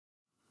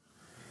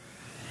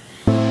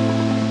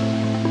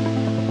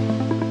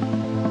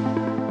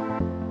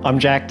I'm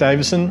Jack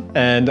Davison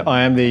and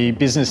I am the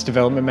Business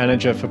Development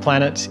Manager for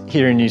Planet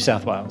here in New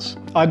South Wales.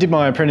 I did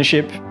my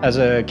apprenticeship as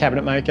a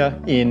cabinet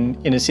maker in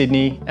inner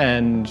Sydney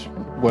and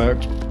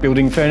worked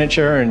building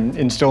furniture and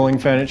installing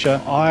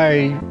furniture.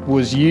 I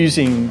was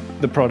using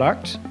the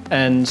product,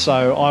 and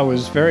so I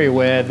was very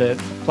aware that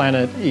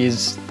Planet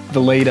is the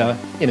leader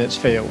in its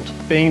field.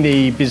 Being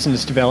the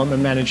Business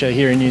Development Manager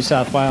here in New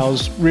South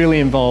Wales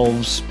really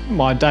involves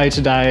my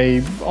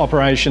day-to-day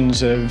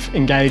operations of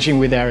engaging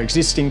with our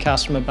existing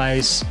customer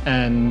base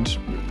and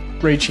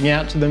reaching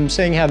out to them,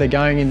 seeing how they're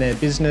going in their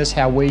business,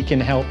 how we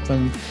can help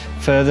them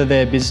further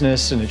their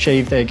business and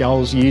achieve their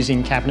goals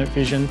using Cabinet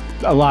Vision.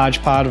 A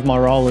large part of my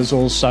role is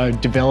also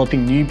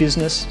developing new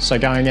business, so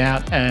going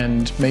out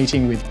and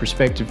meeting with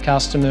prospective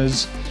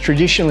customers.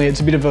 Traditionally,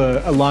 it's a bit of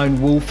a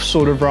lone wolf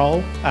sort of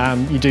role.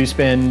 You do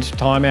spend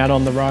time out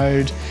on the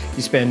road,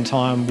 you spend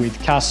time with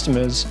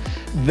customers.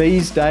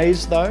 These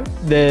days though,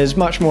 there's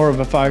much more of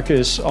a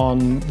focus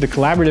on the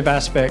collaborative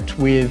aspect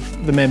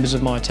with the members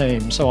of my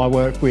team. So I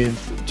work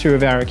with two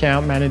of our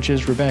account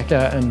managers,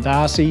 Rebecca and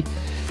Darcy,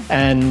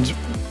 and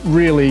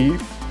really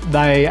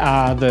they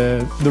are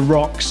the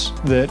rocks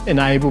that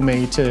enable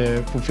me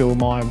to fulfil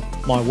my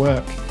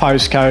work.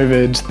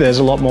 Post-COVID, there's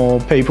a lot more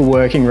people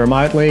working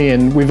remotely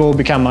and we've all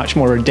become much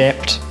more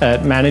adept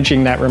at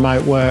managing that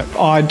remote work.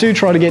 I do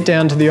try to get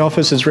down to the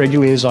office as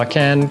regularly as I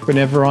can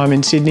whenever I'm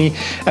in Sydney,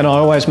 and I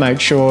always make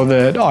sure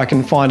that I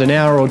can find an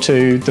hour or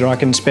two that I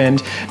can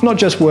spend not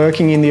just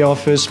working in the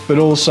office but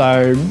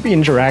also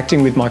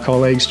interacting with my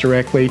colleagues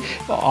directly.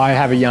 I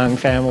have a young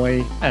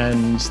family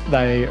and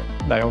they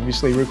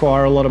obviously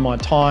require a lot of my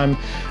time.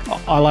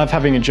 I love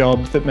having a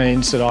job that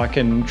means that I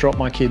can drop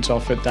my kids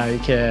off at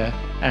daycare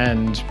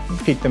and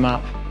pick them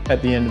up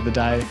at the end of the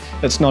day.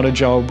 It's not a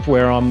job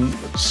where I'm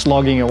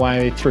slogging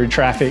away through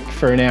traffic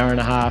for an hour and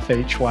a half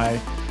each way.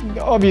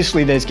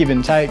 Obviously there's give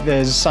and take.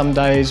 There's some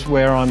days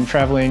where I'm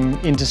travelling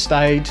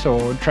interstate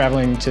or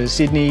travelling to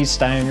Sydney,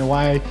 staying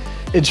away.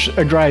 It's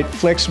a great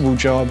flexible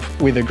job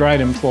with a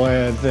great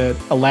employer that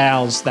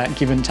allows that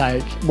give and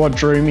take. What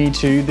drew me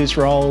to this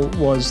role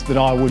was that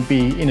I would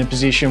be in a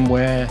position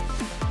where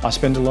I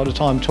spend a lot of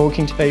time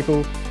talking to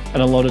people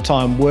and a lot of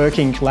time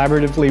working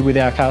collaboratively with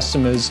our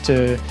customers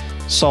to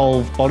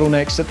solve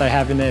bottlenecks that they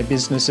have in their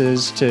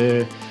businesses,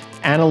 to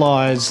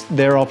analyse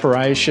their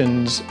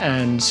operations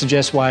and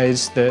suggest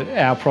ways that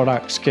our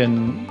products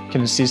can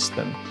assist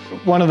them.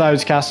 One of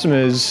those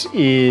customers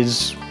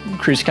is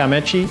Chris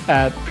Carmecci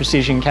at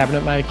Precision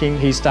Cabinet Making.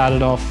 He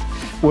started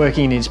off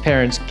working in his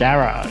parents'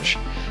 garage.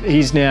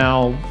 He's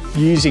now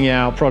using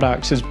our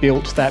products, has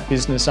built that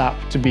business up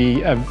to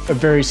be a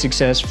very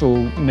successful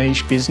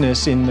niche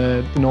business in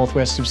the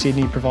northwest of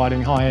Sydney,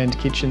 providing high-end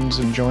kitchens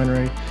and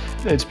joinery.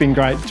 It's been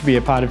great to be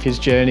a part of his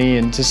journey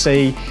and to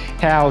see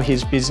how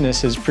his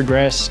business has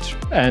progressed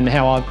and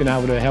how I've been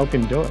able to help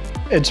him do it.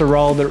 It's a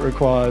role that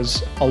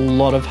requires a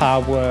lot of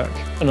hard work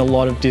and a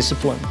lot of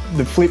discipline.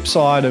 The flip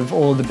side of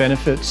all of the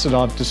benefits that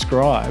I've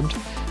described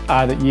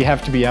are that you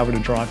have to be able to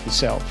drive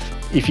yourself.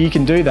 If you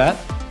can do that,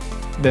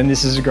 then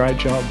this is a great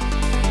job.